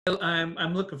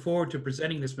I'm looking forward to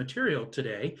presenting this material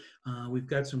today. We've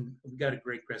got a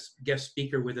great guest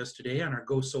speaker with us today on our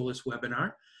Go Solis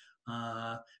webinar.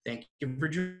 Thank you for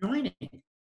joining.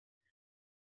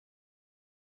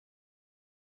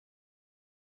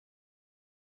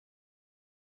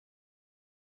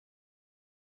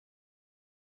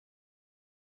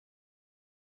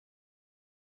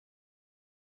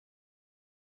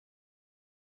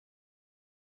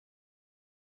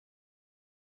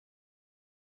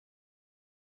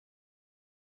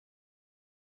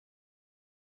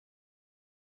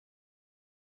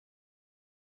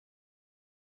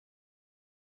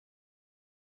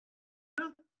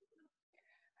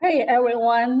 Hey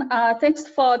everyone, thanks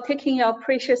for taking your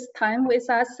precious time with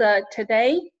us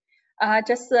today.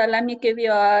 Just let me give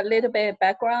you a little bit of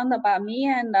background about me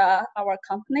and our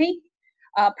company.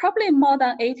 Probably more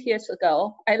than 8 years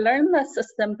ago, I learned the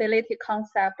sustainability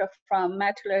concept from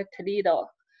Mettler Toledo,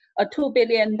 a $2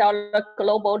 billion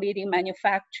global leading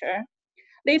manufacturer.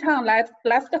 Later on,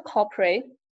 left corporate,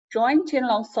 joined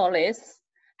Solis,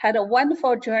 had a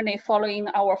wonderful journey following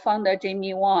our founder,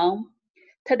 Jamie Wang.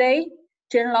 Today,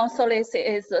 Solis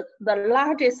is the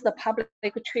largest public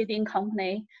trading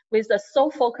company with the sole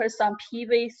focus on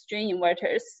PV string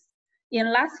inverters.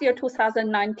 In last year,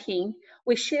 2019,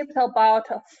 we shipped about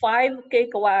 5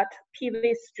 gigawatt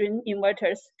PV string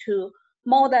inverters to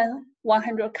more than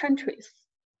 100 countries.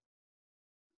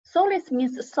 Solis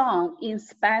means song in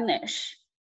Spanish.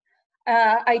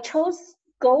 I chose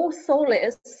Go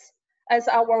Solis as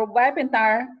our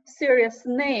webinar series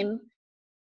name.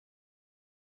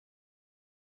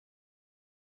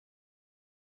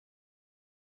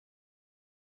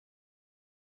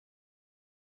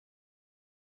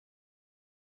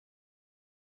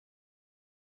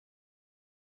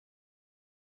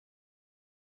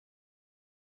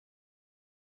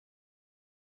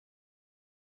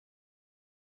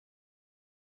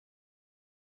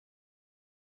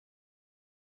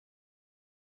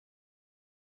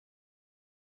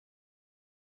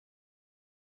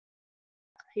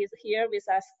 He's here with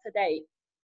us today.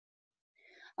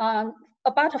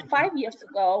 About 5 years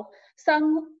ago,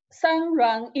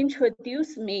 Sunrun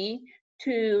introduced me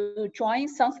to join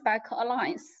SunSpec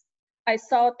Alliance. I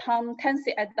saw Tom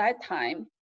Tansey at that time,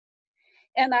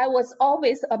 and I was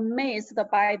always amazed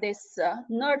by this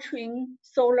nurturing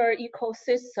solar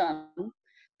ecosystem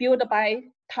built by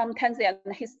Tom Tansey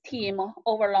and his team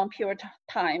over a long period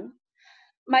of time.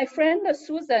 My friend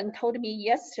Susan told me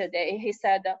yesterday, he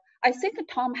said, I think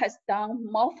Tom has done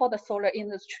more for the solar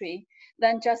industry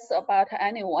than just about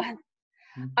anyone.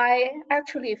 I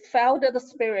actually felt the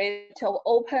spirit of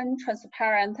open,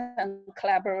 transparent, and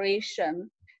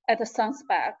collaboration at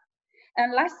SunSpec.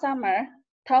 And last summer,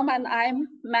 Tom and I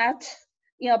met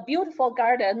in a beautiful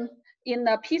garden in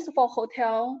a peaceful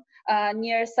hotel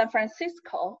near San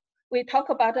Francisco. We talked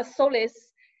about the Solis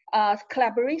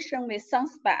collaboration with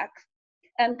SunSpec.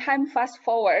 And time fast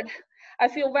forward, I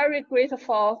feel very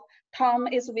grateful Tom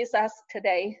is with us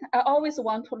today. I always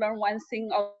want to learn one thing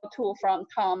or two from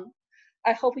Tom.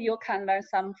 I hope you can learn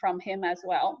some from him as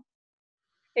well.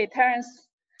 Hey, Terrence.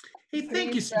 Hey,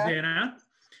 thank you, Susanna.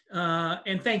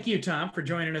 And thank you, Tom, for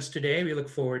joining us today. We look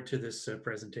forward to this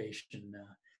presentation.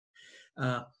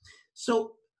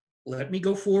 So let me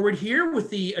go forward here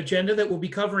with the agenda that we'll be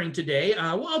covering today.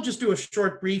 Well, I'll just do a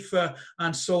short brief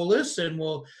on Solis, and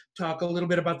we'll talk a little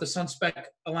bit about the SunSpec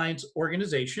Alliance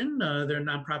organization, their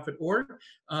nonprofit org.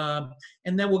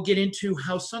 And then we'll get into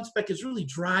how SunSpec is really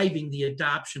driving the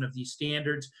adoption of these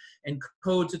standards and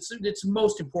codes. It's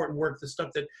most important work, the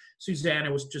stuff that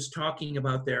Susanna was just talking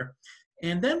about there.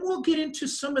 And then we'll get into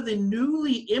some of the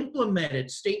newly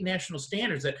implemented state and national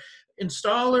standards that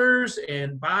installers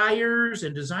and buyers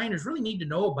and designers really need to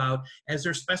know about as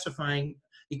they're specifying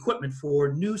equipment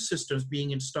for new systems being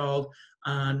installed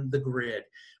on the grid.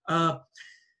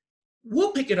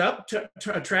 We'll pick it up,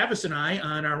 Travis and I,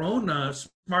 on our own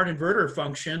smart inverter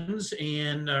functions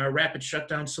and rapid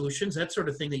shutdown solutions, that sort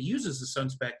of thing that uses the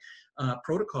SunSpec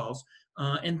protocols.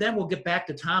 And then we'll get back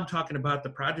to Tom talking about the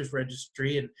project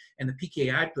registry and the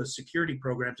PKI, the security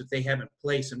programs that they have in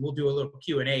place. And we'll do a little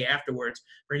Q&A afterwards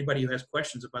for anybody who has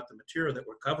questions about the material that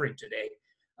we're covering today.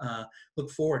 Look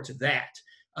forward to that.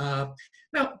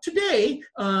 Now, today,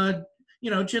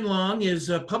 Jinlong is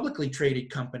a publicly traded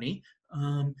company.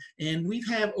 And we've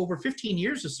had over 15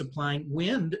 years of supplying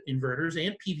wind inverters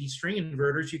and PV string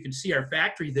inverters. You can see our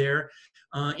factory there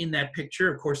in that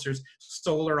picture. Of course, there's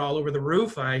solar all over the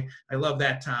roof. I love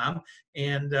that, Tom.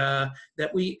 And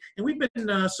we've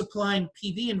been supplying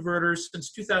PV inverters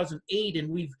since 2008, and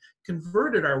we've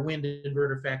converted our wind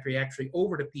inverter factory actually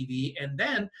over to PV, and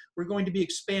then we're going to be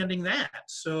expanding that.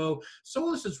 So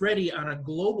Solis is ready on a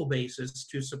global basis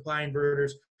to supply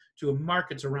inverters to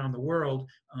markets around the world.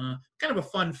 Kind of a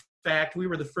fun fact, we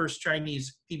were the first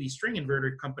Chinese PV string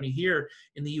inverter company here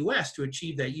in the US to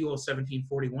achieve that UL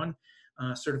 1741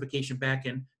 certification back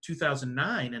in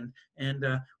 2009. And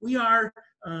we are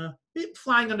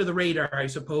flying under the radar, I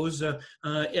suppose,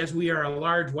 as we are a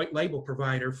large white label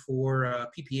provider for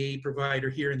PPA provider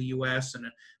here in the US and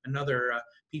another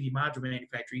PV module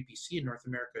manufacturer, EPC, in North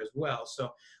America as well.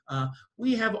 So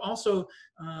we have also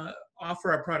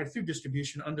offer our product through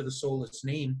distribution under the Solis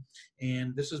name,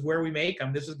 and this is where we make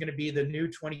them. This is going to be the new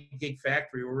 20 gig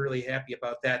factory. We're really happy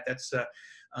about that. That's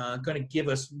going to give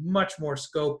us much more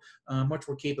scope, much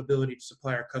more capability to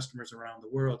supply our customers around the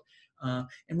world.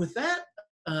 And with that,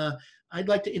 I'd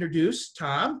like to introduce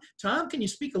Tom. Tom, can you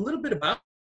speak a little bit about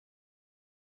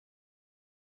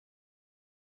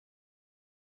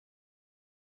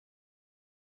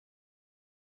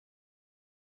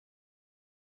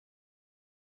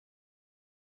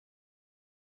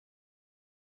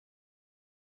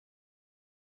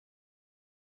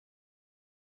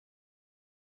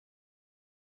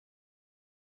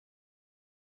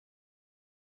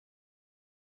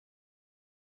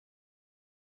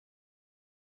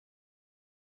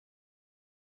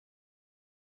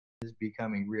is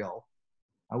becoming real.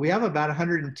 We have about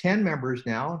 110 members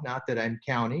now, not that I'm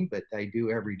counting, but I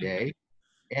do every day.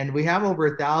 And we have over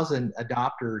 1,000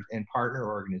 adopters and partner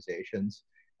organizations.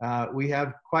 We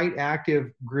have quite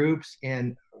active groups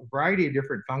in a variety of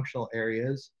different functional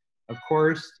areas. Of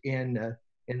course, in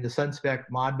the SunSpec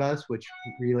Modbus, which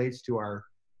relates to our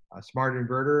smart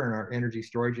inverter and our energy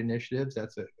storage initiatives.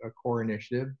 That's a core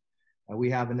initiative. We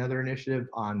have another initiative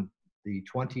on the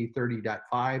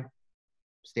 2030.5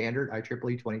 standard,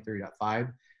 IEEE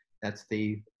 2030.5. That's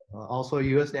the also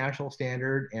U.S. national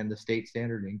standard and the state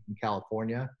standard in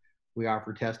California. We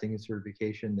offer testing and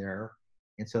certification there.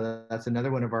 And so that's another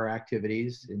one of our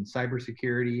activities in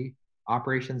cybersecurity,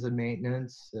 operations and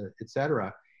maintenance, et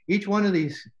cetera. Each one of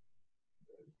these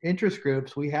interest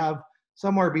groups, we have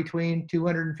somewhere between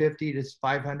 250 to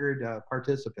 500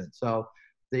 participants. So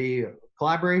the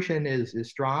collaboration is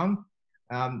strong.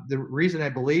 The reason I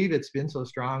believe it's been so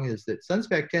strong is that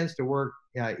SunSpec tends to work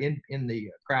in the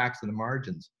cracks and the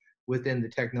margins within the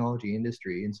technology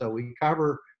industry. And so we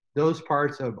cover those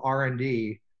parts of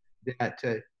R&D that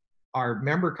our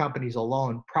member companies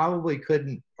alone probably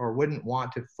couldn't or wouldn't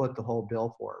want to foot the whole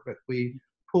bill for. But we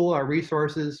pool our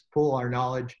resources, pool our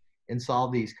knowledge, and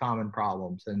solve these common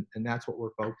problems. And that's what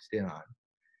we're focused in on.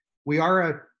 We are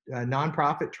a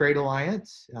nonprofit trade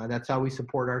alliance. That's how we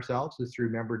support ourselves, is through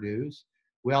member dues.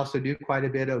 We also do quite a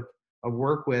bit of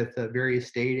work with various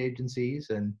state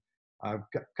agencies and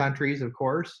countries, of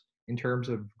course, in terms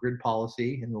of grid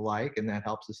policy and the like, and that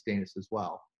helps sustain us as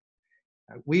well.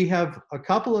 We have a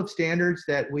couple of standards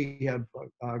that we have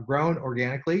grown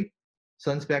organically.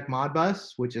 SunSpec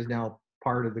Modbus, which is now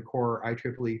part of the core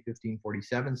IEEE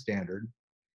 1547 standard,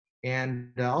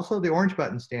 and also the Orange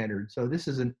Button standard. So this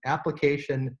is an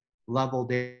application level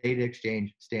data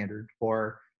exchange standard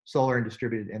for solar and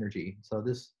distributed energy. So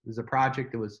this is a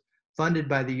project that was funded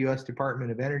by the U.S.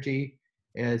 Department of Energy.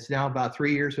 And it's now about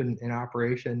 3 years in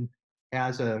operation,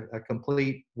 has a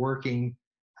complete working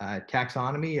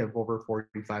taxonomy of over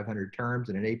 4,500 terms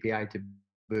and an API to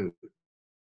boot.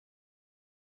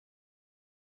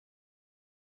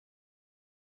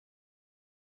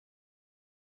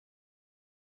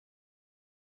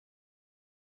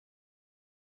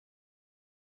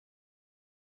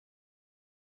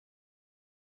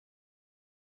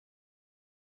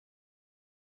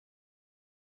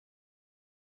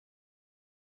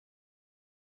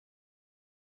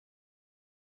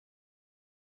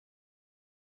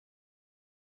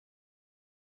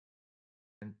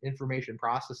 Information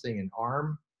processing and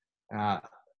ARM,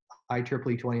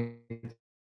 IEEE 20.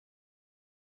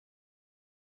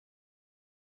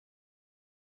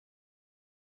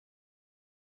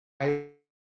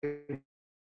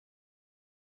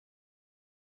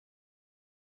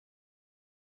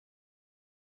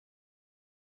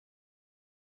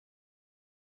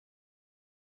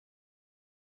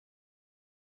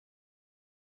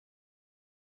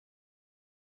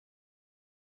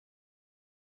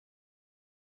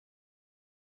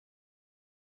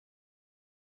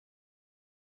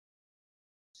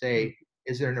 Say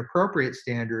is there an appropriate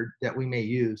standard that we may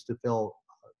use to fill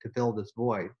this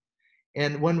void?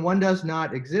 And when one does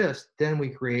not exist, then we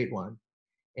create one.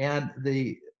 And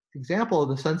the example of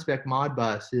the SunSpec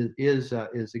Modbus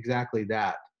is exactly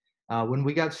that. When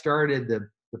we got started,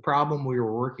 the problem we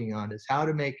were working on is how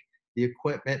to make the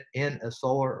equipment in a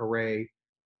solar array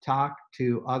talk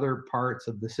to other parts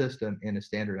of the system in a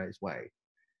standardized way.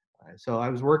 So I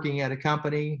was working at a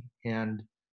company and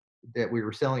that we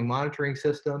were selling monitoring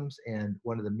systems, and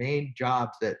one of the main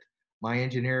jobs that my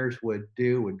engineers would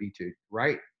do would be to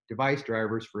write device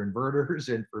drivers for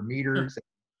inverters and for meters,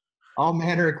 all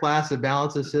manner of class of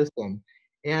balance of system.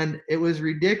 And it was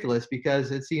ridiculous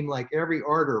because it seemed like every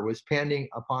order was pending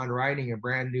upon writing a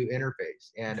brand new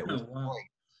interface, and it was wow.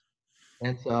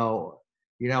 and so,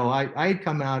 I'd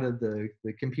come out of the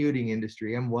computing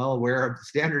industry. I'm well aware of the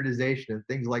standardization of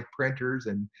things like printers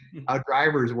and how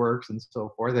drivers works and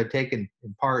so forth. I've taken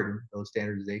in part in those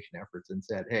standardization efforts and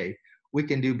said, hey, we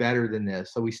can do better than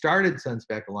this. So we started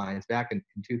SunSpec Alliance back in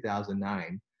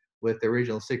 2009 with the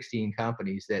original 16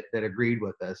 companies that agreed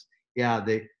with us. Yeah,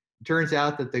 it turns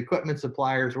out that the equipment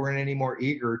suppliers weren't any more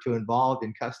eager to involve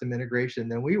in custom integration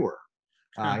than we were.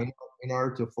 In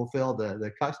order to fulfill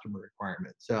the customer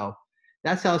requirement. So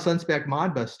that's how SunSpec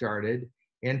Modbus started.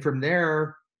 And from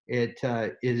there, it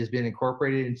has been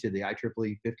incorporated into the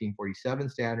IEEE 1547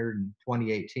 standard in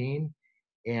 2018.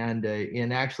 And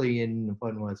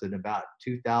when was it, about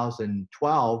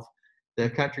 2012, the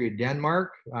country of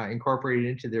Denmark incorporated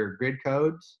into their grid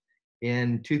codes.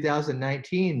 In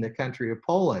 2019, the country of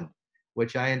Poland,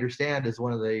 which I understand is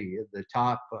one of the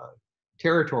top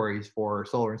territories for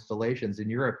solar installations in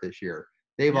Europe this year.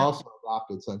 They've also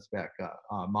adopted SunSpec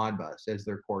Modbus as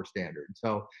their core standard.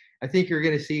 So I think you're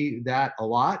going to see that a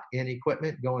lot in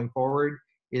equipment going forward.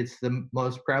 It's the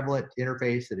most prevalent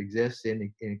interface that exists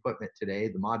in equipment today.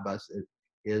 The Modbus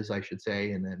is, I should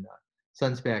say, and then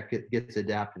SunSpec gets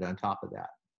adapted on top of that.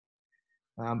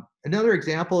 Another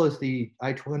example is the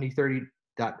IEEE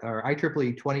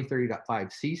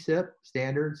 2030.5 CSIP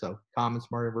standard, so Common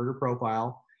Smart Inverter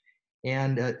Profile.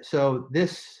 And so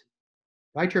this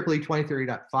IEEE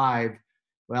 2030.5,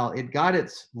 well, it got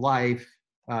its life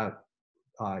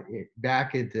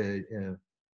back at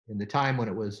in the time when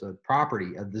it was a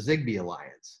property of the Zigbee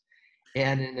Alliance.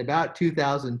 And in about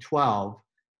 2012,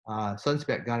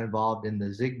 SunSpec got involved in the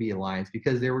Zigbee Alliance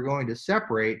because they were going to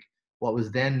separate what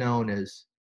was then known as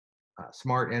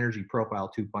Smart Energy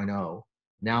Profile 2.0,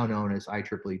 now known as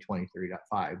IEEE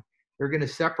 2030.5. They're going to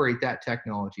separate that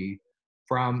technology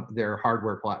from their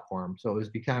hardware platform. So it was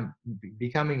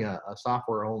becoming a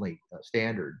software-only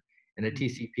standard and a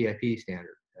TCP/IP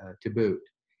standard to boot.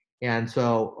 And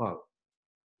so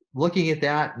looking at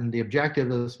that and the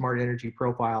objective of the Smart Energy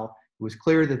Profile, it was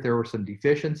clear that there were some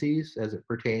deficiencies as it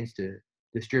pertains to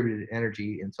distributed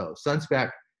energy. And so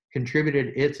SunSpec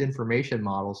contributed its information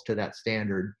models to that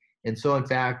standard. And so in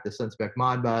fact, the SunSpec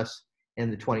Modbus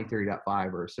and the 2030.5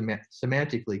 are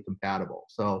semantically compatible.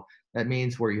 So that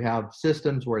means where you have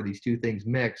systems where these two things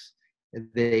mix,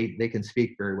 they can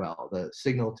speak very well. The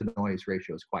signal to noise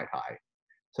ratio is quite high.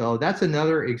 So that's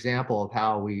another example of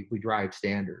how we drive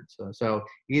standards. So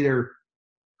either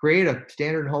create a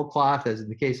standard in whole cloth, as in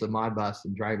the case of Modbus,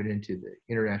 and drive it into the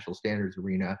international standards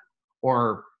arena,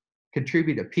 or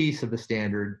contribute a piece of the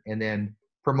standard and then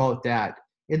promote that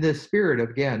in the spirit of,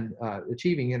 again,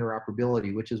 achieving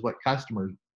interoperability, which is what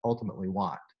customers ultimately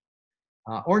want.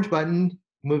 Orange Button,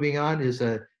 moving on, is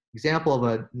an example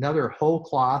of another whole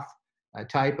cloth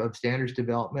type of standards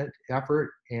development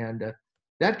effort. And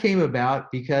that came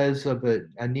about because of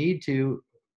a need to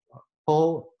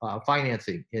pull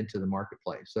financing into the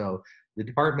marketplace. So the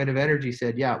Department of Energy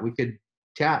said, yeah, we could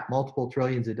tap multiple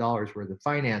trillions of dollars worth of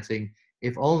financing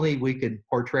if only we could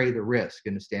portray the risk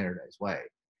in a standardized way.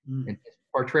 And to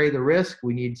portray the risk,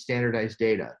 we need standardized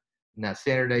data. And that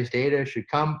standardized data should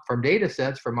come from data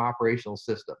sets from operational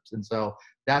systems. And so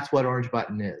that's what Orange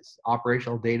Button is,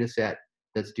 operational data set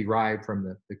that's derived from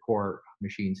the core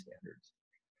machine standards.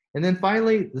 And then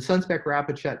finally, the SunSpec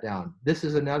Rapid Shutdown. This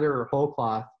is another whole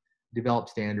cloth developed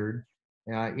standard.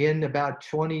 In about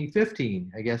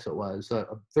 2015, I guess it was,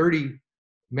 30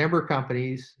 member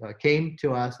companies came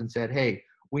to us and said, hey,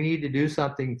 we need to do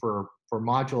something for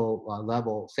module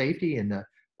level safety and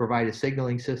provide a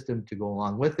signaling system to go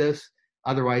along with this.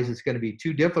 Otherwise, it's going to be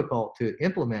too difficult to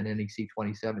implement NEC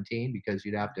 2017 because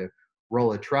you'd have to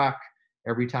roll a truck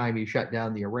every time you shut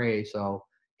down the array. So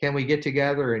can we get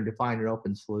together and define an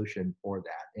open solution for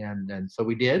that? And so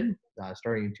we did,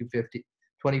 starting in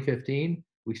 2015.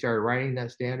 We started writing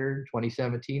that standard.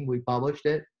 2017, we published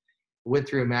it. Went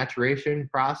through a maturation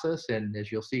process, and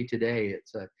as you'll see today,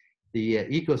 the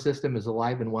ecosystem is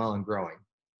alive and well and growing.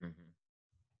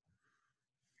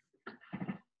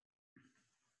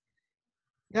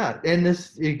 Yeah, and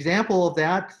this example of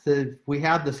that, we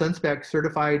have the SunSpec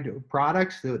certified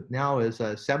products that now is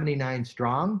 79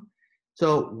 strong.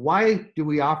 So why do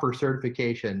we offer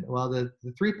certification? Well, the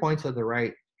 3 points on the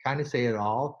right kind of say it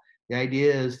all. The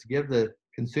idea is to give the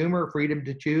consumer freedom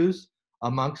to choose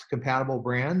amongst compatible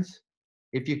brands.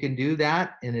 If you can do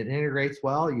that and it integrates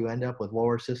well, you end up with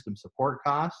lower system support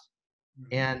costs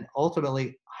and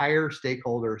ultimately higher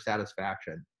stakeholder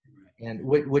satisfaction. And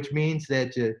which means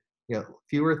that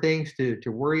fewer things to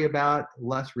worry about,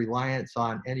 less reliance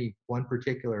on any one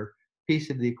particular piece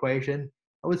of the equation.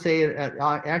 I would say it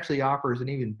actually offers an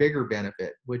even bigger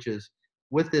benefit, which is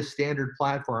with this standard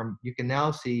platform, you can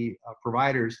now see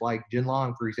providers like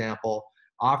Jinlong, for example,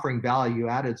 offering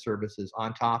value-added services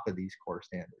on top of these core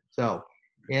standards. So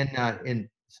in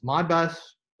Modbus,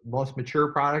 most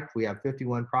mature product, we have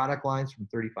 51 product lines from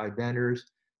 35 vendors,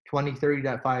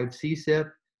 2030.5 CSIP.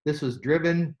 This was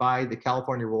driven by the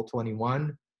California Rule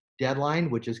 21 deadline,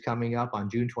 which is coming up on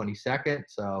June 22nd.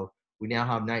 So we now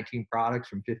have 19 products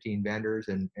from 15 vendors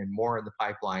and more in the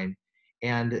pipeline.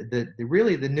 And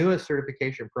really the newest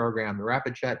certification program, the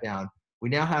Rapid Shutdown, we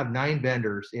now have 9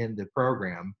 vendors in the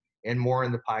program and more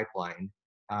in the pipeline.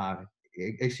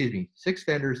 6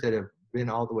 vendors that have been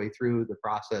all the way through the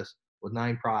process with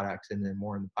 9 products and then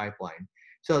more in the pipeline.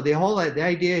 So the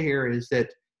idea here is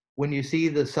that when you see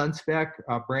the SunSpec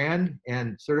brand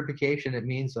and certification, it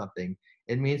means something.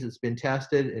 It means it's been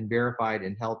tested and verified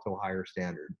and held to a higher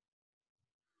standard.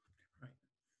 Right.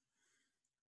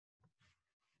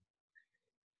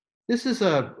 This is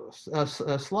a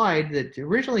slide that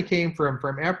originally came from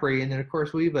EPRI, and then of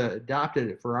course we've adopted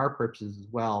it for our purposes as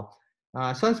well.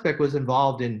 SunSpec was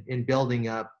involved in building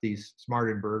up these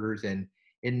smart inverters and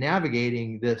in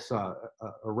navigating this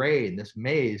array and this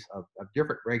maze of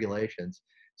different regulations.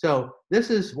 So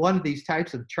this is one of these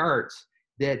types of charts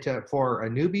that for a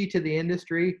newbie to the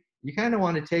industry, you kind of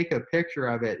want to take a picture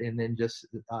of it and then just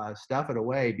stuff it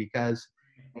away, because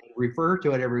refer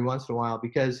to it every once in a while,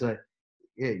 because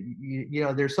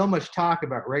there's so much talk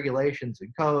about regulations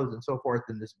and codes and so forth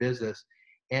in this business.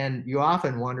 And you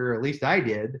often wonder, at least I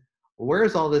did,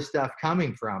 where's all this stuff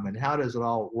coming from and how does it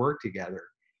all work together?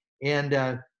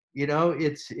 And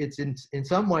it's in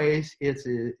some ways it's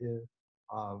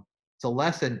a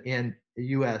lesson in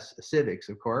U.S. civics,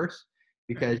 of course,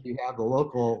 because you have the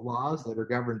local laws that are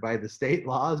governed by the state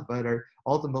laws, but are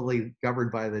ultimately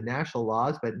governed by the national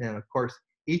laws. But then, of course,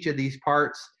 each of these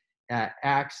parts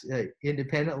acts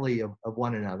independently of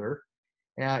one another,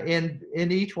 and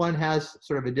each one has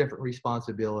sort of a different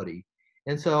responsibility.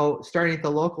 And so, starting at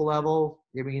the local level,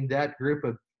 I mean, that group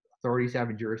of authorities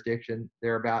having jurisdiction,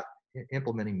 they're about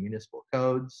implementing municipal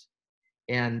codes,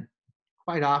 and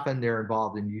quite often they're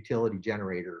involved in utility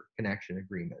generator connection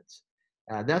agreements.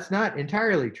 That's not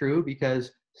entirely true,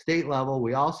 because state level,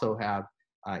 we also have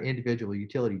individual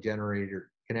utility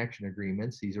generator connection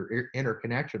agreements. These are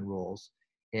interconnection rules,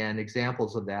 and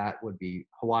examples of that would be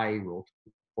Hawaii Rule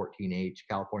 14H,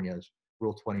 California's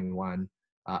Rule 21.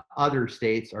 Other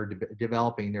states are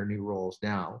developing their new rules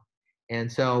now. And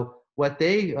so what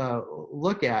they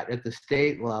look at the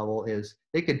state level is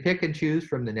they can pick and choose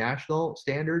from the national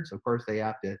standards. Of course, they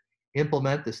have to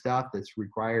implement the stuff that's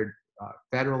required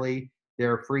federally.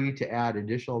 They're free to add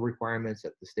additional requirements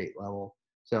at the state level.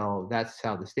 So that's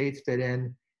how the states fit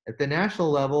in. At the national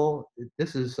level,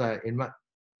 this is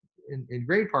in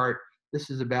great part, this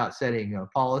is about setting a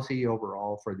policy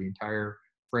overall for the entire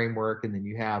framework. And then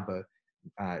you have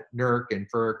NERC and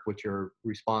FERC, which are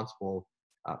responsible,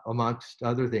 amongst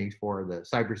other things, for the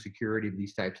cybersecurity of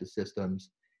these types of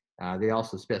systems. They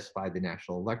also specify the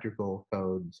National Electrical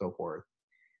Code and so forth.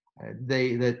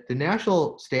 The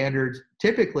national standards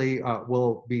typically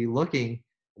will be looking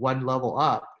one level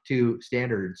up to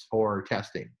standards for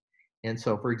testing. And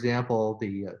so, for example,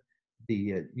 the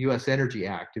U.S. Energy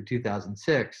Act of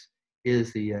 2006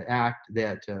 is the act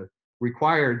that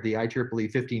required the IEEE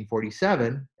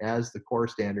 1547 as the core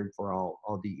standard for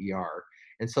all DER.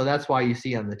 And so that's why you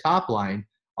see on the top line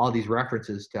all these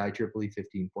references to IEEE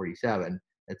 1547.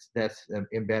 That's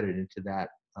embedded into that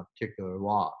particular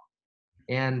law.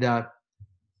 And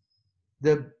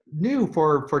the new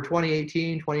for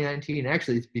 2018, 2019,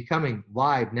 actually it's becoming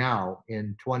live now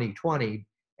in 2020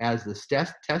 as the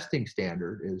testing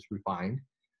standard is refined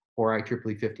for IEEE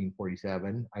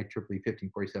 1547,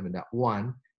 IEEE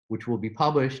 1547.1, which will be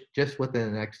published just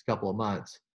within the next couple of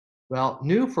months. Well,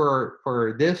 new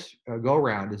for this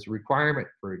go-round is a requirement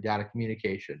for data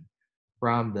communication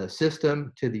from the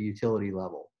system to the utility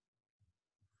level.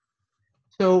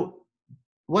 So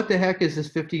what the heck is this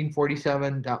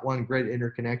 1547.1 grid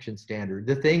interconnection standard?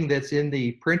 The thing that's in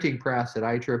the printing press at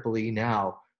IEEE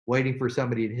now, waiting for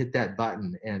somebody to hit that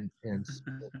button and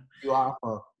do off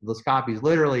those copies.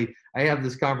 Literally, I have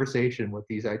this conversation with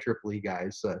these IEEE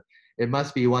guys. It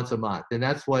must be once a month, and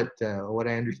that's what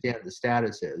I understand the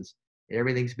status is.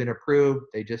 Everything's been approved.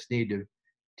 They just need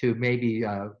to maybe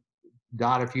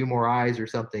dot a few more I's or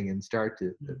something and start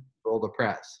to roll the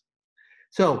press.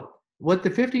 So what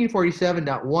the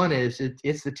 1547.1 is,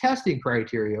 it's the testing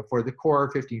criteria for the core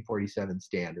 1547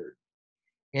 standard.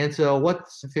 And so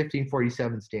what's the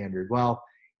 1547 standard? Well,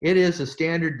 it is a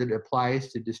standard that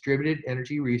applies to distributed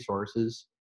energy resources.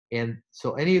 And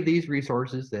so any of these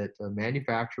resources that a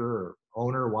manufacturer or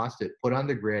owner wants to put on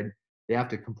the grid, they have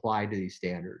to comply to these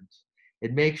standards.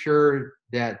 It makes sure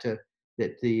that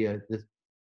the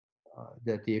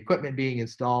equipment being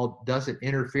installed doesn't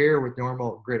interfere with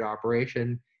normal grid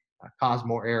operation, cause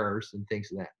more errors and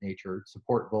things of that nature,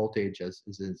 support voltage as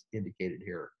is indicated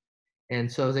here. And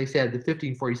so, as I said, the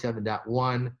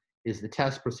 1547.1 is the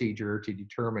test procedure to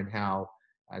determine how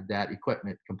that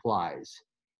equipment complies.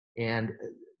 And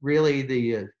really,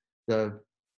 the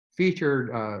featured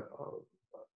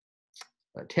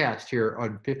test here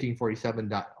on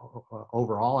 1547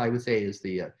 overall, I would say, is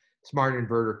the smart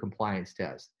inverter compliance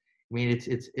test. I mean,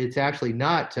 it's actually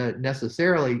not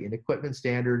necessarily an equipment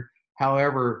standard.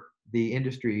 However, the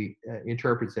industry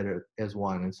interprets it as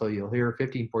one, and so you'll hear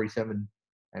 1547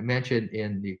 mentioned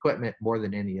in the equipment more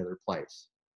than any other place.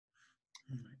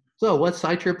 So what's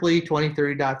IEEE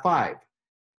 2030.5?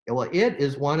 Well, it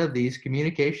is one of these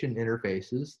communication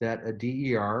interfaces that a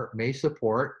DER may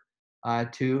support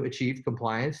to achieve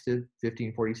compliance to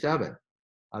 1547.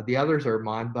 The others are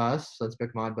Modbus,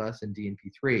 SunSpec Modbus, and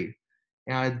DNP3.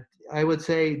 And I would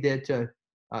say that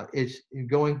it's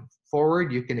going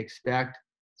forward, you can expect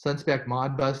SunSpec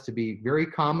Modbus to be very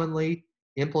commonly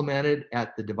implemented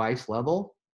at the device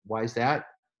level. Why is that?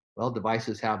 Well,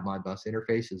 devices have Modbus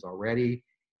interfaces already,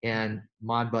 and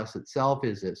Modbus itself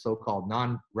is a so-called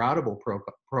non-routable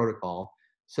protocol.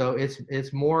 So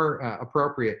it's more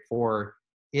appropriate for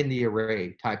in the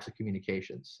array types of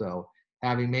communications. So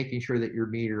making sure that your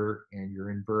meter and your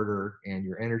inverter and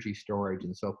your energy storage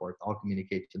and so forth all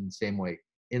communicate in the same way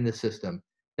in the system.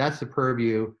 That's the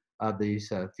purview of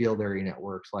these field area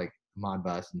networks like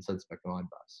Modbus and SunSpec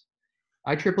Modbus.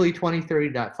 IEEE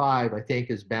 2030.5, I think,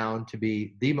 is bound to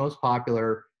be the most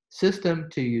popular system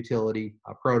to utility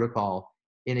protocol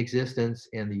in existence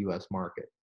in the US market.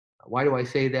 Why do I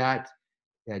say that?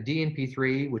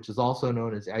 DNP3, which is also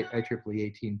known as IEEE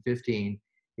 1815,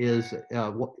 is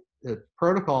a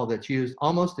protocol that's used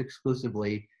almost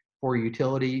exclusively for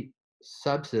utility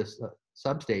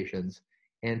substations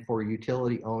and for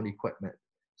utility-owned equipment.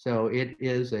 So it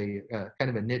is a kind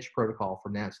of a niche protocol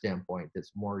from that standpoint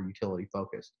that's more utility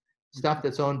focused. Stuff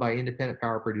that's owned by independent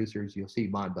power producers, you'll see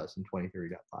Modbus in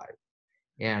 2030.5.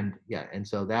 And yeah, and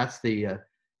so that's the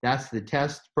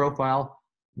test profile.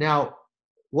 Now,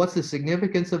 what's the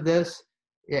significance of this?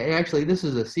 Actually, this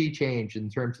is a sea change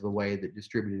in terms of the way that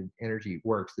distributed energy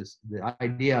works. The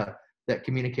idea that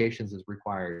communications is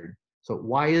required. So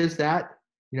why is that?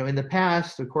 You know, in the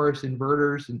past, of course,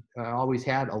 inverters always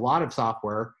had a lot of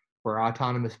software for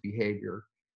autonomous behavior.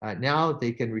 Now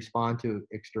they can respond to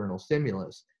external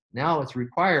stimulus. Now it's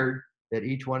required that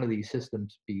each one of these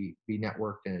systems be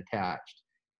networked and attached.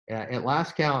 At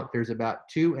last count, there's about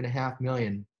 2.5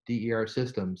 million DER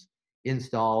systems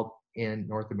installed in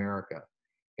North America.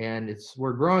 And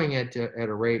we're growing at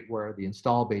a rate where the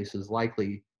install base is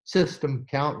likely, system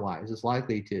count-wise, is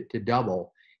likely to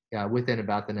double within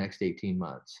about the next 18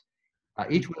 months.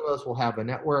 Each one of those will have a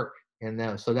network,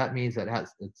 and so that means that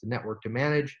it's a network to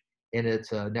manage and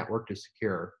it's a network to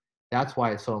secure. That's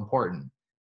why it's so important.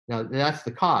 Now, that's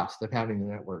the cost of having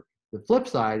the network. The flip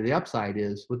side, the upside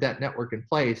is with that network in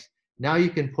place, now you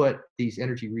can put these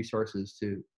energy resources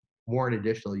to more and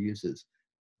additional uses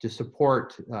to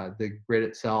support the grid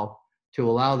itself, to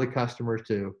allow the customers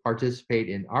to participate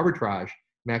in arbitrage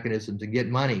mechanisms and get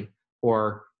money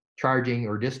for charging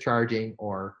or discharging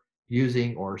or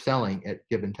using or selling at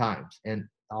given times. And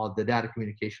all the data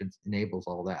communications enables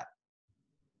all that.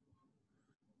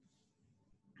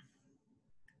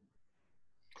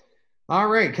 All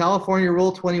right, California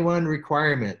Rule 21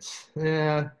 requirements.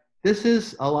 This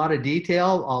is a lot of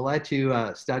detail. I'll let you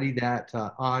study that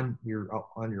on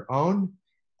your own.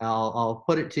 I'll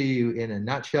put it to you in a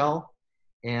nutshell,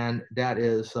 and that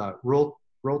is Rule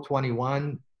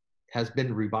 21 has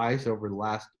been revised over the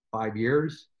last 5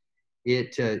 years.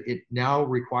 It now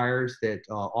requires that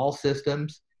all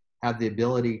systems have the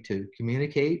ability to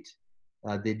communicate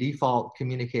The default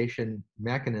communication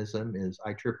mechanism is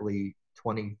IEEE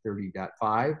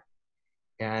 2030.5.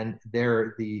 And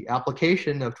there, the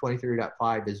application of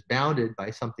 2030.5 is bounded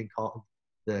by something called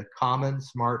the Common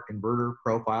Smart Inverter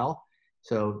Profile.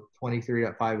 So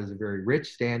 2030.5 is a very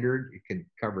rich standard. It can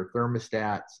cover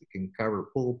thermostats, it can cover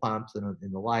pool pumps and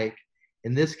the like.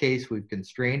 In this case, we've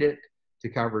constrained it to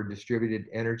cover distributed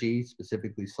energy,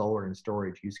 specifically solar and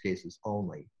storage use cases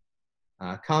only.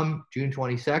 Come June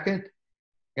 22nd,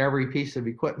 every piece of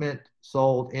equipment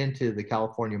sold into the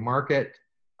California market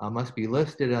must be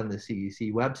listed on the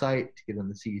CEC website. To get on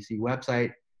the CEC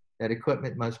website, that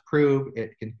equipment must prove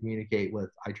it can communicate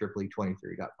with IEEE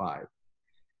 23.5.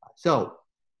 So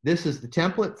this is the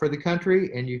template for the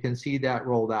country, and you can see that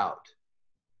rolled out.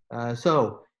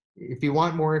 So if you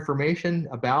want more information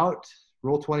about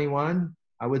Rule 21,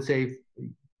 I would say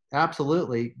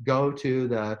absolutely go to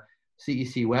the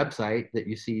CEC website that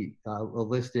you see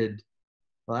listed.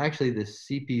 Well, actually, the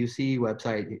CPUC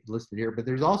website listed here, but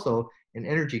there's also an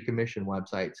Energy Commission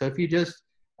website. So if you just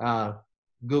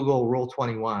Google Rule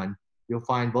 21, you'll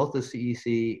find both the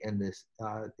CEC and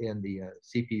the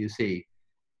CPUC.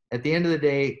 At the end of the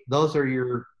day, those are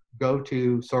your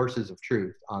go-to sources of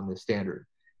truth on this standard.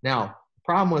 Now, the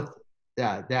problem with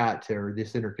that or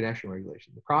this interconnection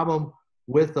regulation, the problem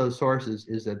with those sources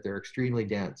is that they're extremely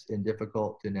dense and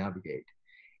difficult to navigate.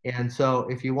 And so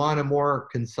if you want a more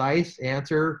concise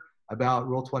answer about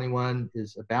Rule 21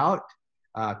 is about,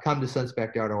 come to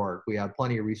sunspec.org. We have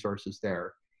plenty of resources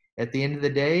there. At the end of the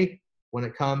day, when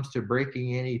it comes to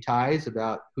breaking any ties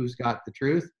about who's got the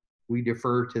truth, we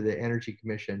defer to the Energy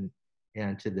Commission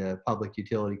and to the Public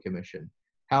Utility Commission.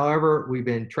 However, we've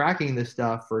been tracking this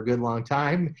stuff for a good long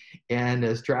time, and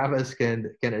as Travis can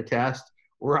attest,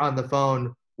 we're on the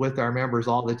phone with our members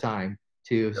all the time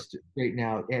to straighten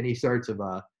out any sorts of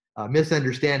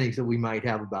misunderstandings that we might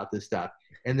have about this stuff.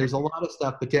 And there's a lot of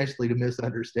stuff potentially to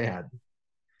misunderstand.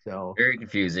 So very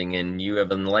confusing, and you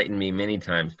have enlightened me many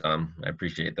times, Tom. I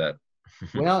appreciate that.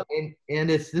 well, and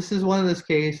this is one of those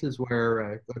cases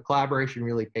where collaboration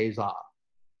really pays off,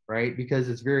 right? Because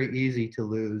it's very easy to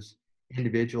lose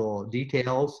individual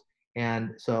details,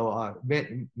 and so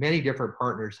many different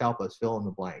partners help us fill in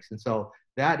the blanks. And so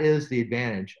that is the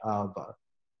advantage of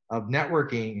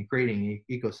networking and creating an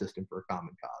ecosystem for a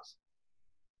common cause.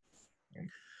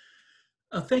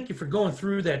 Thank you for going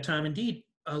through that, Tom. Indeed,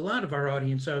 a lot of our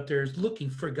audience out there is looking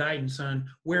for guidance on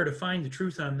where to find the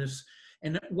truth on this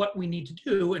and what we need to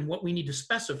do and what we need to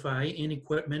specify in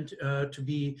equipment to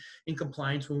be in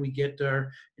compliance when we get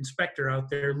our inspector out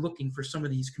there looking for some of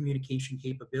these communication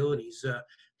capabilities.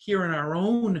 Here in our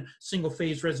own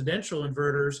single-phase residential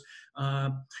inverters,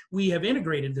 we have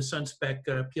integrated the SunSpec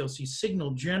PLC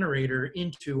signal generator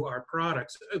into our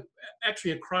products,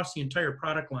 actually across the entire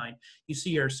product line. You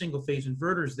see our single-phase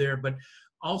inverters there, but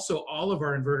also all of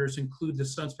our inverters include the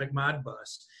SunSpec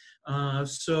Modbus.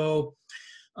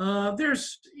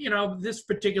 There's, this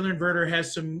particular inverter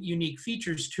has some unique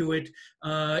features to it,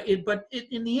 but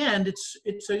in the end,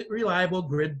 it's a reliable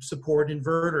grid support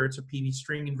inverter. It's a PV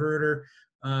string inverter,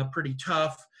 pretty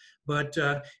tough, but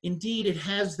indeed it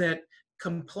has that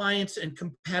compliance and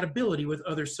compatibility with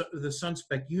the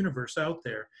SunSpec universe out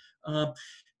there.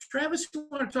 Travis, you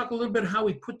want to talk a little bit how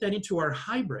we put that into our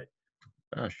hybrid?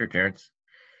 Sure, Terrence.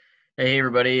 Hey,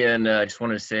 everybody, and I just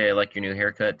wanted to say I like your new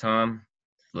haircut, Tom.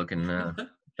 It's looking,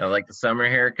 I like the summer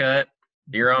haircut.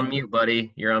 You're on mute,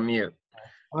 buddy. You're on mute.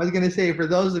 I was going to say, for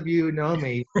those of you who know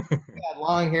me, I've had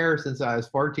long hair since I was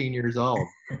 14 years old.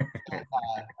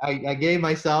 I gave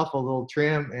myself a little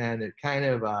trim, and it kind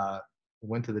of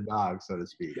went to the dog, so to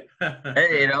speak.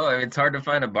 Hey, it's hard to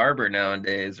find a barber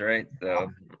nowadays, right?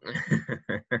 So,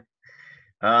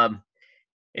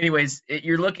 anyways,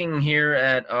 you're looking here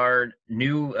at our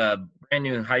new, brand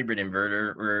new hybrid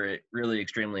inverter. We're really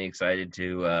extremely excited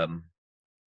to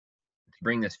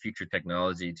bring this future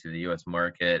technology to the U.S.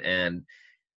 market. And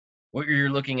what you're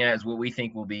looking at is what we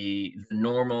think will be the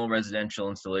normal residential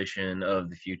installation of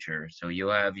the future. So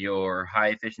you'll have your high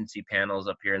efficiency panels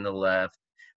up here in the left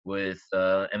with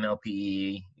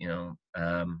MLPE,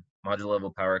 module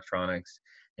level power electronics.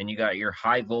 And you got your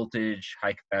high voltage,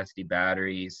 high capacity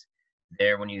batteries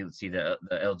there when you see the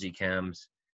LG chems.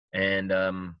 And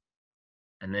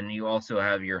then you also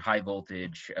have your high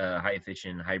voltage, high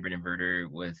efficient hybrid inverter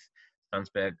with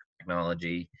SunSpec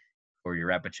technology for your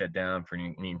rapid shutdown, for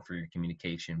your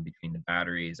communication between the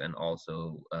batteries and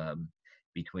also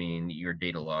between your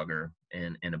data logger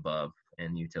and above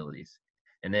and utilities.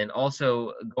 And then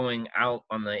also going out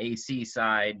on the AC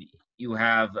side, you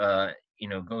have,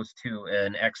 goes to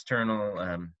an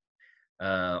external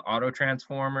auto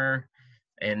transformer,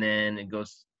 and then it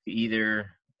goes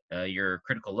either your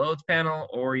critical loads panel,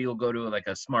 or you'll go to like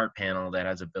a smart panel that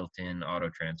has a built-in auto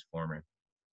transformer.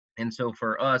 And so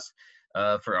for us,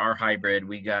 for our hybrid,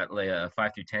 we got like a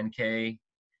 5 through 10K,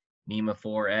 NEMA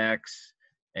 4X,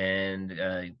 and go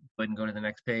ahead and go to the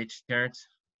next page, Terrence.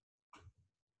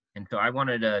 And so I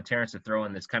wanted Terrence to throw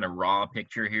in this kind of raw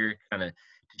picture here, kind of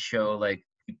to show like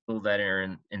people that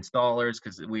are installers,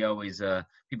 because we always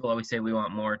people always say we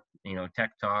want more, you know,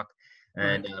 tech talk,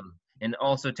 and Right. and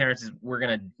also Terrence, we're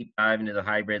gonna deep dive into the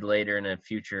hybrid later in a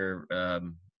future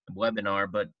webinar,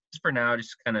 but just for now,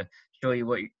 just kind of show you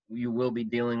what you will be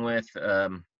dealing with.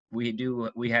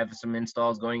 We have some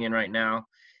installs going in right now.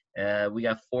 We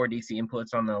got 4 DC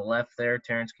inputs on the left there.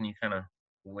 Terrence, can you kind of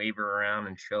waver around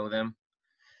and show them?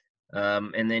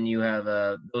 And then you have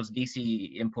those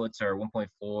DC inputs are 1.4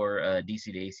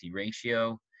 DC to AC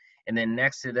ratio. And then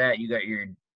next to that, you got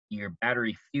your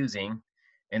battery fusing.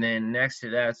 And then next to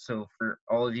that, so for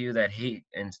all of you that hate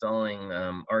installing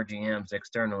RGMs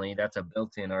externally, that's a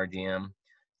built-in RGM.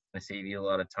 It's gonna save you a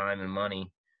lot of time and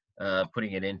money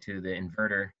putting it into the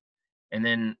inverter. And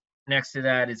then next to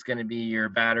that is gonna be your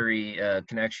battery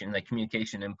connection, like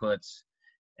communication inputs.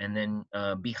 And then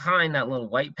behind that little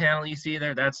white panel you see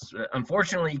there, that's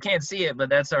unfortunately you can't see it, but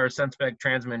that's our SunSpec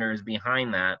transmitter is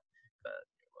behind that.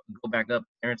 Go back up,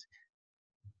 Terrence.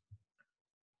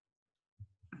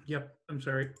 Yep. I'm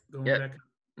sorry. Going Yep. back.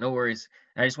 No worries.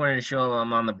 I just wanted to show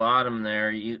them on the bottom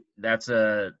there. That's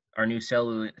our new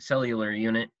cellular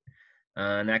unit,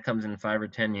 and that comes in 5 or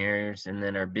 10 years. And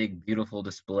then our big beautiful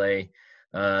display.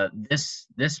 This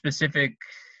specific.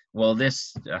 Well,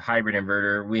 this hybrid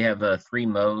inverter, we have 3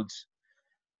 modes.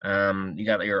 You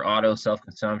got your auto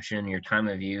self-consumption, your time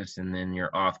of use, and then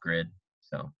your off-grid.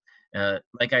 So,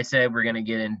 like I said, we're going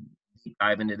to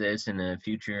dive into this in a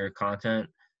future content.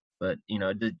 But, you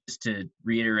know, just to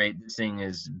reiterate, this thing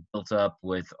is built up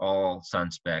with all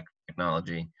SunSpec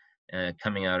technology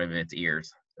coming out of its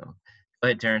ears. So, go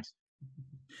ahead, Terrence.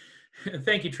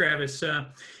 Thank you, Travis.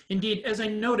 Indeed, as I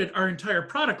noted, our entire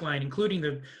product line, including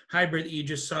the hybrid that you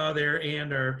just saw there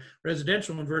and our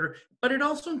residential inverter, but it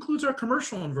also includes our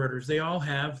commercial inverters. They all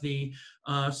have the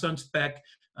SunSpec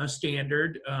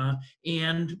standard,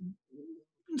 and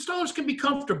installers can be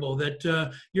comfortable that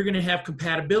you're going to have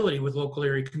compatibility with local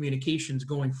area communications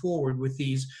going forward with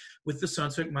the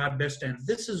SunSpec Modbus standard.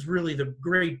 This is really the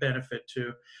great benefit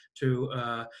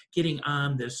to getting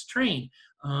on this train.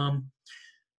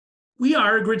 We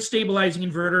are a grid stabilizing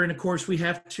inverter, and of course we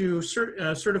have to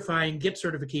certify and get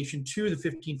certification to the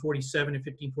 1547 and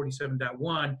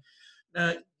 1547.1.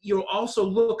 You'll also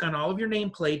look on all of your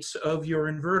nameplates of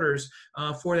your inverters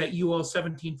for that UL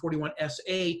 1741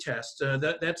 SA test.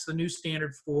 That's the new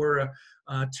standard for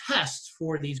tests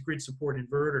for these grid support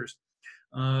inverters.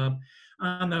 On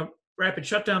the rapid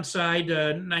shutdown side,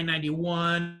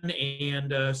 991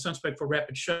 and SunSpec for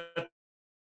rapid shutdown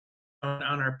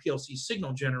on our PLC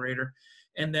signal generator,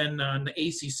 and then on the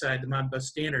AC side, the Modbus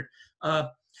standard.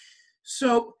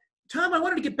 So, Tom, I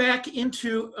wanted to get back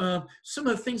into some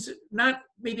of the things that not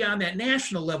maybe on that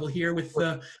national level here with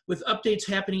updates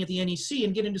happening at the NEC,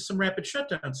 and get into some rapid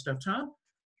shutdown stuff. Tom?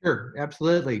 Sure,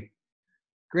 absolutely.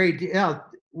 Great. Yeah,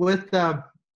 with the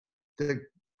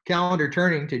calendar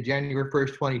turning to January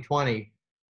 1st, 2020,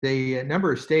 the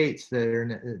number of states that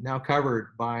are now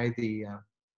covered by the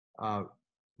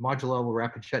module level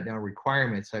rapid shutdown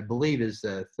requirements, I believe, is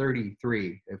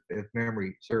 33, if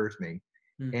memory serves me.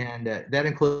 Mm-hmm. And that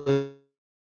includes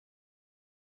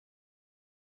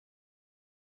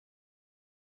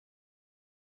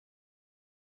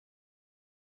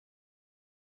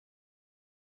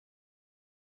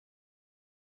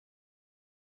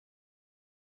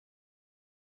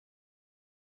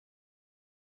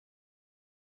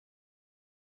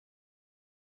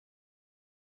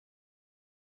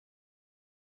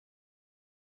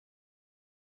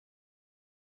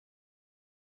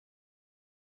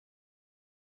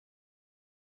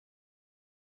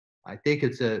I think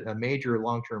it's a major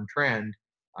long-term trend.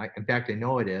 In fact, I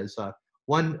know it is.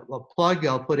 One plug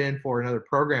I'll put in for another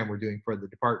program we're doing for the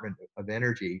Department of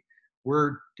Energy.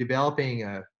 We're developing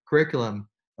a curriculum,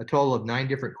 a total of 9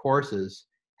 different courses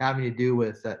having to do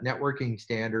with networking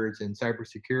standards and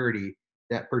cybersecurity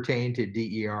that pertain to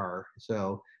DER.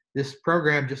 So this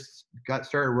program just got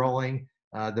started rolling.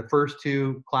 The first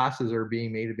 2 classes are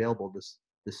being made available this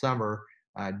summer.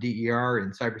 DER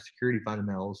and cybersecurity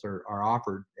fundamentals are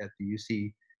offered at the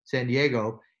UC San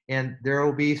Diego, and there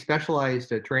will be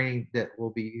specialized training that will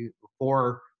be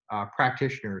for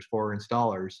practitioners, for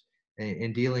installers,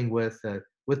 in dealing with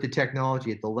the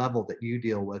technology at the level that you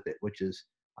deal with it, which is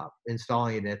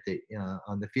installing it at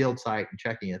on the field site and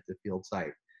checking at the field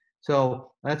site.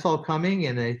 So that's all coming,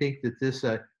 and I think that this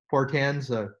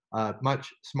portends a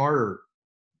much smarter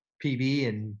PV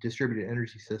and distributed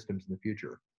energy systems in the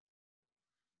future.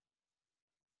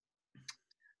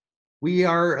 We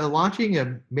are launching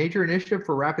a major initiative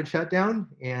for rapid shutdown,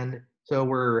 and so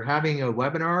we're having a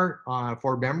webinar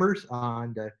for members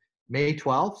on May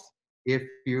 12th. If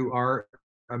you are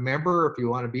a member, or if you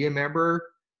want to be a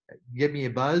member, give me a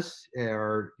buzz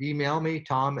or email me,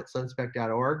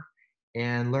 tom@sunspec.org,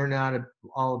 and learn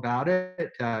all about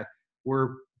it.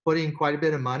 We're putting quite a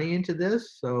bit of money into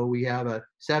this, so we have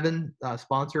 7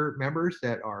 sponsor members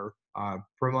that are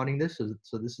promoting this.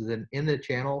 So this is an in the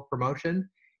channel promotion,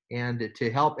 and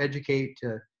to help educate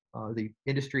the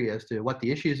industry as to what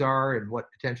the issues are and what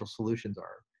potential solutions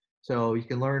are. So you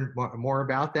can learn more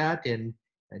about that, and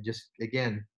just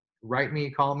again, write me,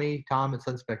 call me,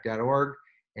 tom@sunspec.org,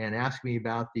 and ask me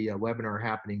about the webinar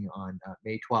happening on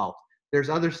May 12th. There's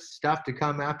other stuff to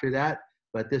come after that,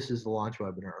 but this is the launch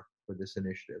webinar for this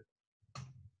initiative.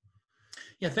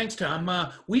 Yeah, thanks, Tom.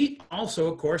 We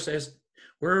also, of course, as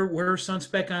we're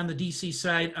SunSpec on the DC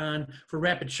side for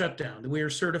rapid shutdown. We are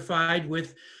certified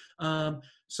with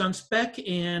SunSpec,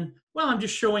 and well, I'm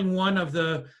just showing one of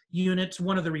the units,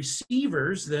 one of the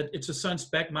receivers that it's a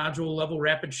SunSpec module level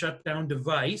rapid shutdown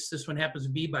device. This one happens to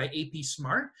be by AP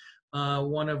Smart,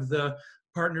 one of the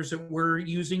partners that we're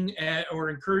using or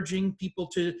encouraging people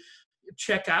to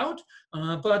check out.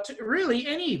 But really,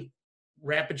 any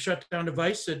rapid shutdown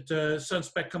device that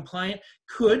SunSpec compliant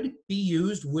could be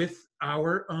used with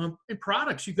our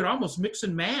products. You could almost mix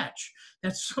and match.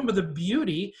 That's some of the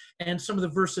beauty and some of the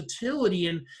versatility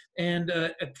and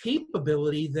a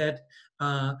capability that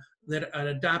that an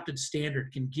adopted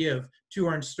standard can give to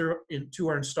our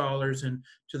installers and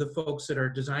to the folks that are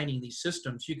designing these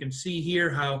systems. You can see here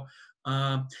how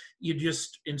you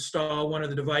just install one of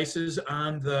the devices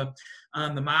on the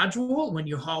module when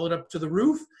you haul it up to the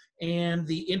roof, and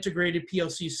the integrated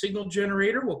PLC signal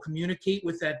generator will communicate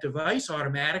with that device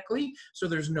automatically. So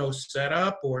there's no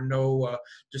setup or no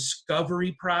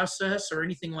discovery process or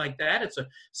anything like that. It's a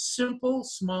simple,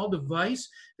 small device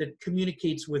that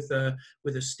communicates with a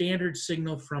standard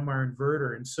signal from our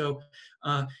inverter. And so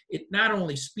it not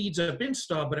only speeds up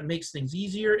install, but it makes things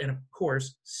easier and, of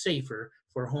course, safer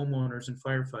for homeowners and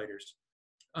firefighters.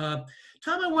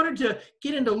 Tom, I wanted to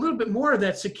get into a little bit more of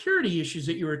that security issues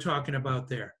that you were talking about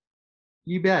there.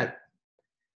 You bet.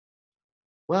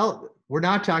 Well, we're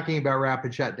not talking about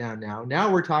rapid shutdown now.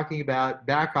 Now we're talking about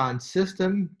back on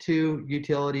system to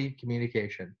utility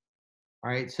communication. All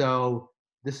right, so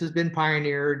this has been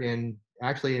pioneered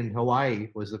actually in Hawaii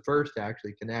was the first to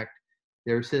actually connect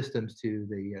their systems to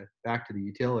the back to the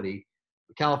utility.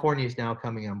 California is now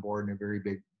coming on board in a very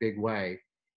big way.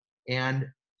 And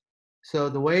so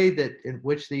the way that in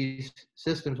which these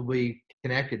systems will be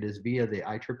connected is via the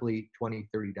IEEE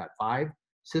 2030.5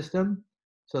 system.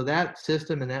 So that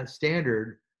system and that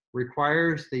standard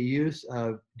requires the use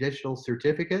of digital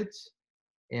certificates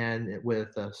and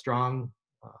with strong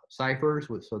ciphers.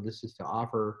 So this is to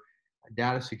offer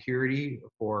data security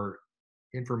for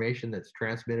information that's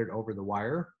transmitted over the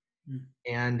wire. Mm.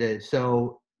 And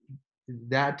so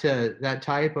that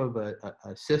type of a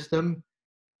system,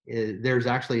 there's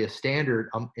actually a standard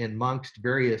amongst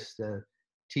various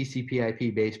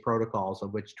TCP/IP based protocols,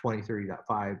 of which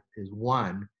 2030.5 is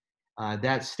one.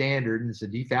 That standard is a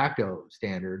de facto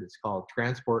standard. It's called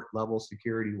Transport Level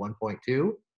Security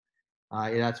 1.2.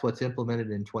 That's what's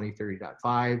implemented in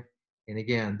 2030.5. And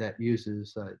again, that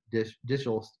uses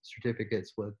digital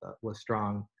certificates with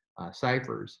strong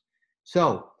ciphers.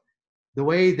 So the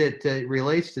way that it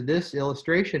relates to this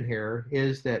illustration here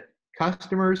is that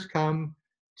customers come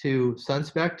to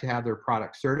SunSpec to have their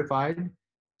product certified.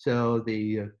 So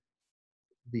the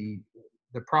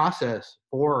process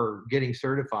for getting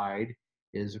certified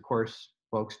is, of course,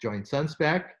 folks join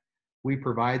SunSpec. We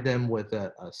provide them with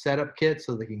a setup kit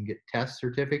so they can get test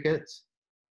certificates,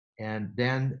 and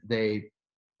then they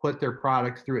put their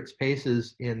product through its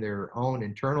paces in their own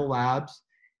internal labs.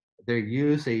 They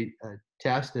use a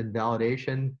test and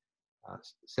validation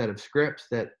set of scripts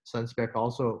that SunSpec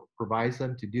also provides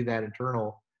them to do that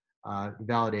internal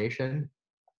validation.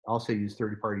 Also use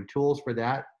third-party tools for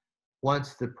that.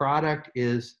 Once the product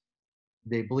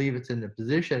they believe it's in the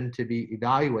position to be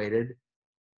evaluated,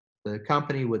 the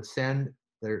company would send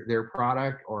their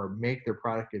product or make their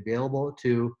product available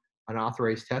to an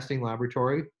authorized testing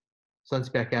laboratory.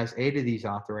 SunSpec has 8 of these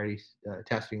authorized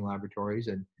testing laboratories,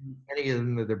 and many of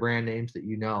them are the brand names that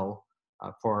you know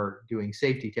for doing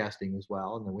safety testing as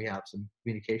well. And then we have some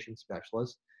communication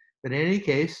specialists. But in any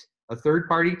case, a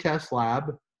third-party test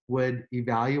lab would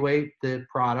evaluate the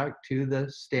product to the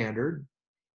standard.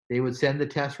 They would send the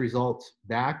test results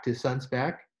back to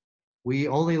SunSpec. We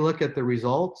only look at the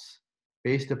results.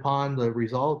 Based upon the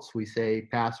results, we say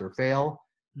pass or fail.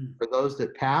 For those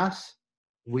that pass,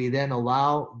 we then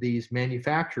allow these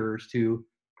manufacturers to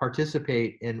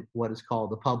participate in what is called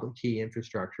the public key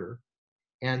infrastructure.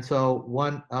 And so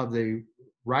one of the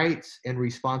rights and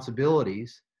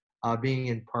responsibilities being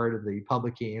in part of the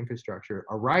public key infrastructure,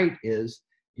 a right is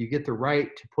you get the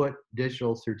right to put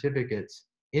digital certificates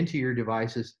into your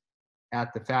devices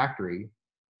at the factory.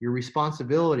 Your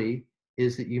responsibility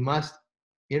is that you must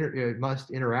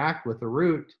interact with the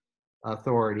root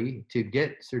authority to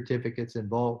get certificates in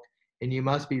bulk, and you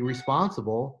must be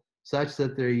responsible such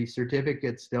that the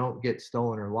certificates don't get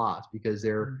stolen or lost, because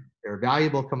they're a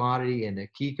valuable commodity and a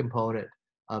key component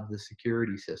of the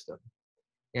security system.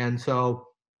 And so,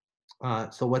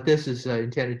 so what this is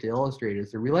intended to illustrate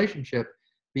is the relationship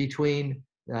between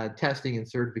testing and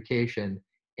certification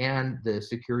and the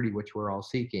security which we're all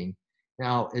seeking.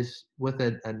 Now, is with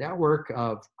a network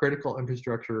of critical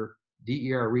infrastructure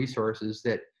DER resources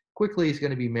that quickly is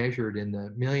going to be measured in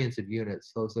the millions of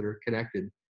units, those that are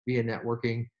connected via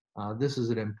networking. This is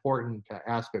an important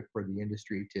aspect for the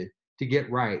industry to get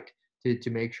right, to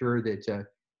make sure that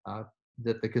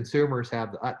that the consumers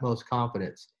have the utmost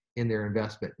confidence in their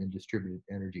investment in distributed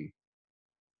energy.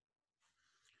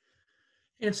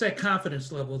 It's that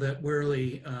confidence level that we're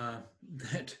really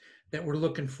that we're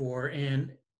looking for,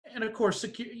 and of course,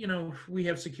 you know, we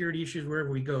have security issues wherever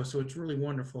we go, so it's really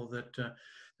wonderful that the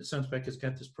SunSpec has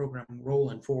got this program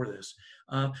rolling for this.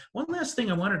 One last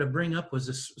thing I wanted to bring up was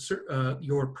this,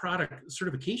 your product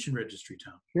certification registry,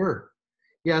 Tom. Sure.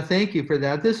 Yeah, thank you for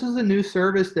that. This is a new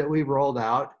service that we've rolled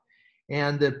out,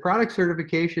 and the product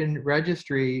certification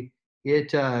registry,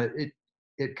 it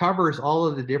covers all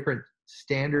of the different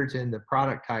standards and the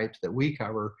product types that we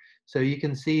cover. So you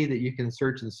can see that you can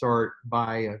search and sort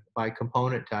by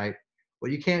component type.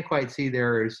 What you can't quite see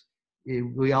there is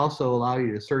we also allow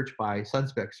you to search by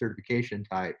SunSpec certification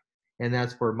type, and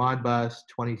that's for Modbus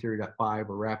 23.5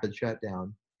 or rapid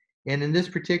shutdown. And in this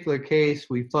particular case,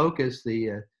 we focus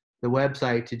the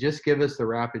website to just give us the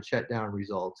rapid shutdown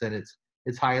results, and it's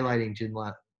highlighting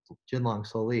Jinlong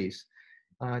Solis.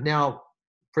 Now,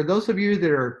 for those of you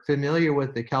that are familiar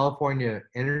with the California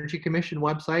Energy Commission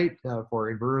website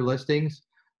for inverter listings,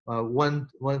 one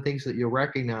of the things that you'll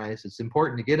recognize, it's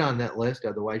important to get on that list,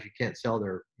 otherwise you can't sell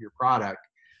your product.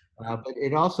 But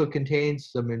it also contains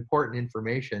some important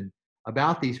information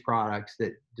about these products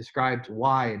that describes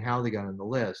why and how they got on the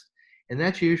list. And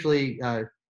that's usually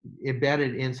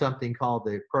embedded in something called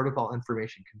the Protocol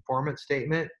Information Conformance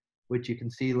Statement, which you can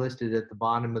see listed at the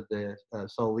bottom of the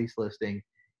Solis listing,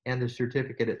 and the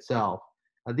certificate itself.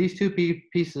 These two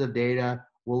pieces of data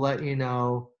will let you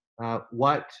know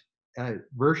what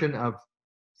version of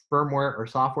firmware or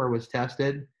software was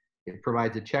tested. It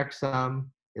provides a checksum.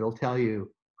 It'll tell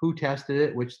you who tested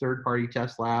it, which third-party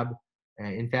test lab,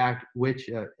 in fact, which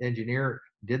engineer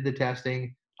did the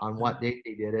testing, on what date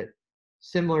they did it.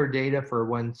 Similar data for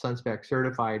when SunSpec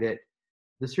certified it.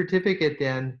 The certificate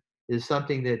then is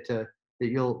something that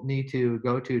you'll need to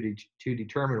go to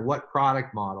determine what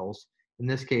product models, in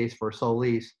this case for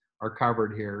Solis, are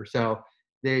covered here. So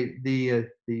the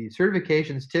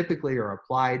certifications typically are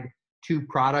applied to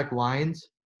product lines,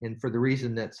 and for the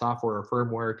reason that software or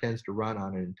firmware tends to run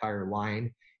on an entire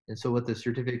line. And so what the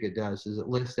certificate does is it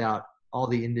lists out all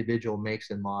the individual makes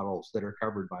and models that are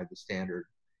covered by the standard.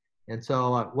 And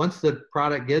so once the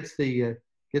product gets the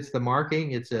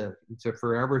marking, it's a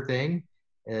forever thing.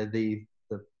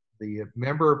 The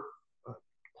member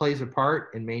plays a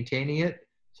part in maintaining it.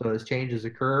 So as changes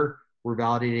occur, we're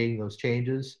validating those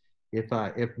changes.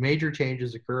 If major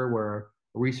changes occur where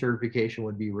a recertification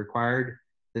would be required,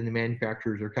 then the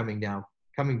manufacturers are coming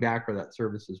back for that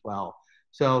service as well.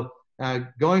 So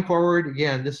going forward,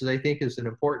 again, this is, I think, is an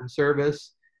important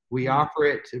service. We offer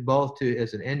it both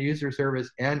as an end user service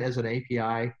and as an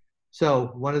API.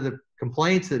 So one of the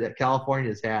complaints that California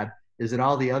has had is that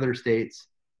all the other states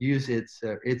use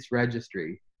its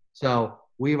registry. So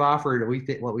we've offered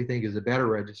what we think is a better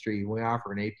registry. We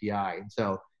offer an API, and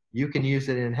so you can use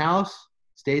it in-house.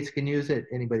 States can use it.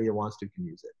 Anybody that wants to can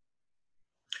use it.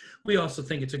 We also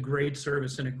think it's a great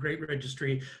service and a great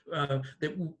registry, a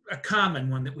common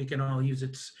one that we can all use.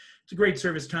 It's a great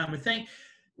service, Tom.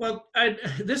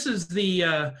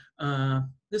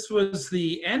 This was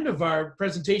the end of our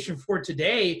presentation for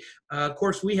today. Of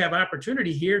course, we have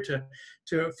opportunity here to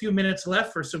a few minutes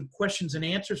left for some questions and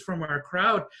answers from our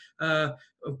crowd.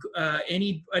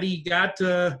 Anybody got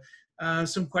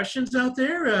some questions out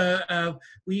there?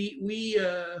 We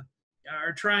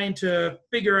are trying to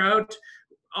figure out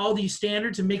all these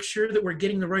standards and make sure that we're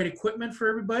getting the right equipment for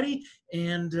everybody.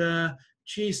 And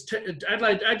geez,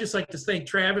 I'd just like to thank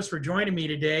Travis for joining me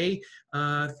today.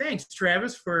 Thanks,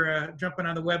 Travis, for jumping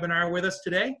on the webinar with us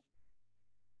today.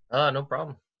 No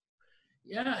problem.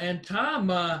 Yeah, and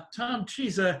Tom,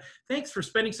 geez, thanks for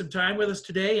spending some time with us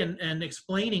today and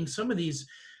explaining some of these.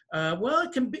 Well,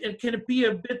 it can be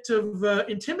a bit of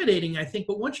intimidating, I think,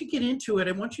 but once you get into it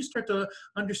and once you start to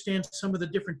understand some of the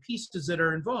different pieces that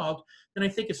are involved, then I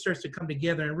think it starts to come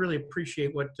together, and really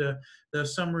appreciate what the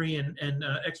summary and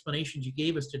explanations you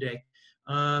gave us today.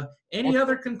 Any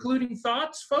other concluding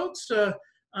thoughts, folks?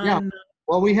 Yeah.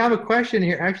 Well, we have a question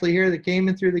here, actually here, that came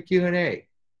in through the Q&A.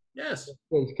 Yes.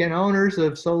 Can owners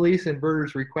of Solis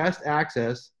inverters request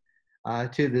access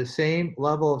to the same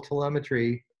level of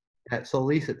telemetry that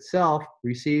Solis itself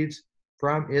receives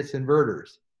from its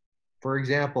inverters? For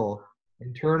example,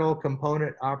 internal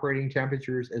component operating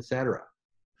temperatures, etc.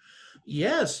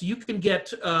 Yes, you can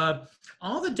get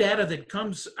all the data that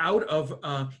comes out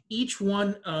of each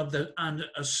one of the on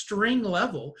a string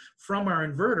level from our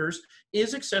inverters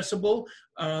is accessible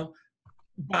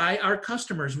by our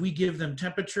customers. We give them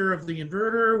temperature of the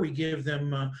inverter, we give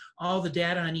them all the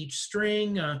data on each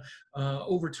string,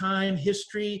 over time,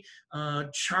 history,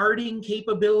 charting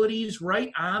capabilities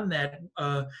right on that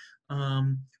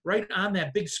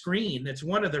big screen. That's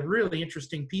one of the really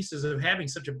interesting pieces of having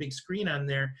such a big screen on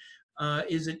there,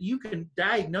 is that you can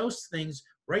diagnose things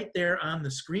right there on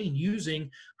the screen using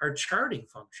our charting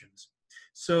functions.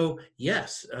 So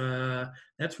yes,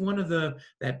 that's one of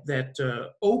that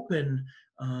open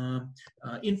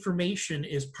information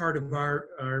is part of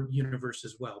our universe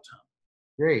as well, Tom.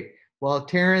 Great. Well,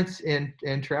 Terrence and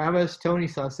Travis, Tony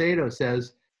Saucedo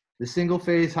says, the single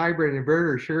phase hybrid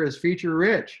inverter sure is feature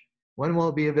rich. When will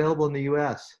it be available in the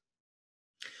US?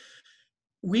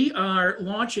 We are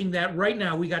launching that right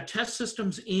now. We got test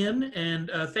systems in, and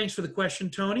thanks for the question,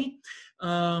 Tony.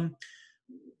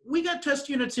 We got test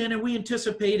units in, and we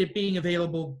anticipate it being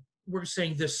available, we're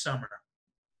saying, this summer.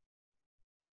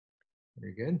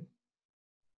 Very good.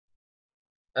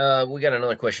 We got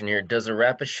another question here. Does a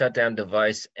rapid shutdown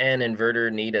device and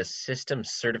inverter need a system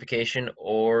certification,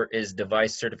 or is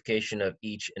device certification of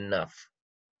each enough?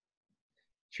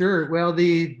 Sure. Well,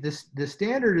 the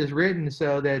standard is written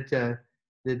so that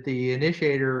that the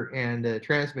initiator and the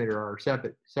transmitter are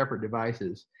separate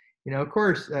devices. You know, of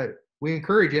course, we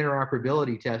encourage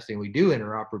interoperability testing. We do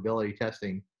interoperability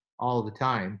testing all the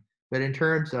time. But in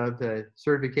terms of the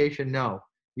certification, no.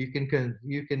 You can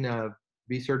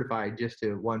be certified just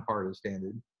to one part of the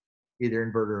standard, either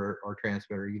inverter or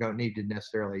transmitter. You don't need to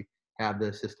necessarily have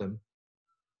the system.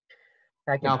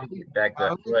 I can back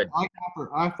that. I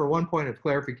offer one point of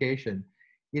clarification.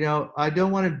 You know, I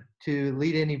don't want to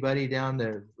lead anybody down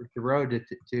the road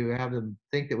to have them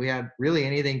think that we have really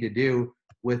anything to do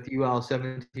with UL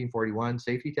 1741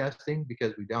 safety testing,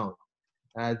 because we don't.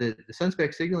 The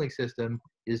SunSpec signaling system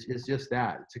is just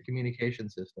that. It's a communication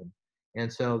system.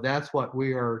 And so that's what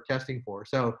we are testing for.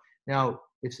 So now,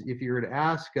 if you were to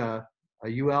ask a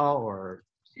UL or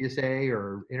CSA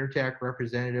or Intertech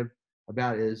representative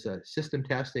about is system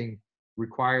testing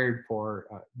required for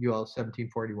UL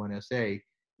 1741 SA,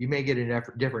 you may get a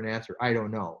different answer. I don't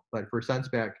know. But for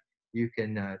SunSpec, you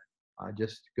can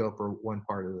just go for one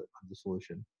part of the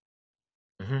solution.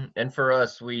 Mm-hmm. And for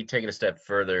us, we take it a step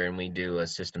further and we do a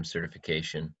system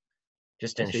certification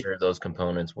just to ensure those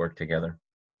components work together.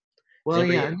 Well,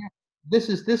 yeah, and this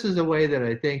is a way that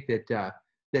I think that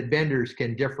that vendors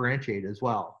can differentiate as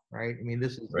well, right? I mean,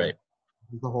 this is right.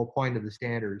 The whole point of the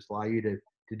standards, allow you to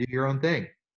do your own thing.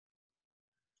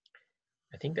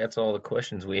 I think that's all the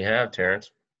questions we have,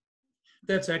 Terrence.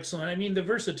 That's excellent. I mean, the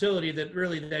versatility that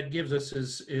really that gives us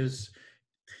is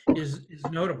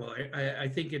notable. I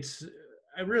think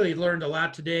I really learned a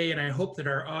lot today, and I hope that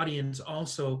our audience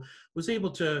also was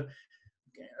able to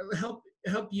help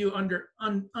you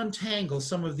untangle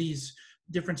some of these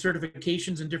different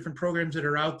certifications and different programs that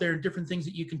are out there, and different things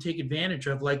that you can take advantage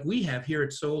of, like we have here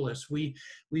at Solis. We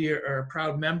are a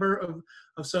proud member of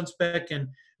SunSpec and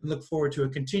look forward to a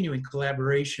continuing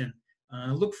collaboration.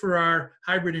 Look for our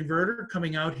hybrid inverter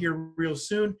coming out here real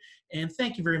soon. And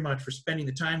thank you very much for spending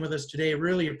the time with us today. I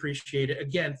really appreciate it.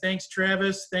 Again, thanks,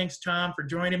 Travis. Thanks, Tom, for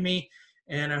joining me.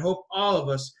 And I hope all of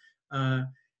us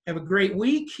have a great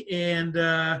week. And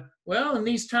well, in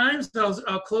these times,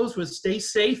 I'll close with stay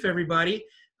safe, everybody.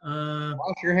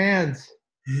 Wash your hands.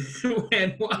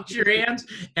 And wash your hands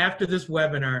after this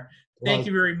webinar. Thank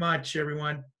you very much,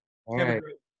 everyone. All right.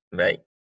 Right.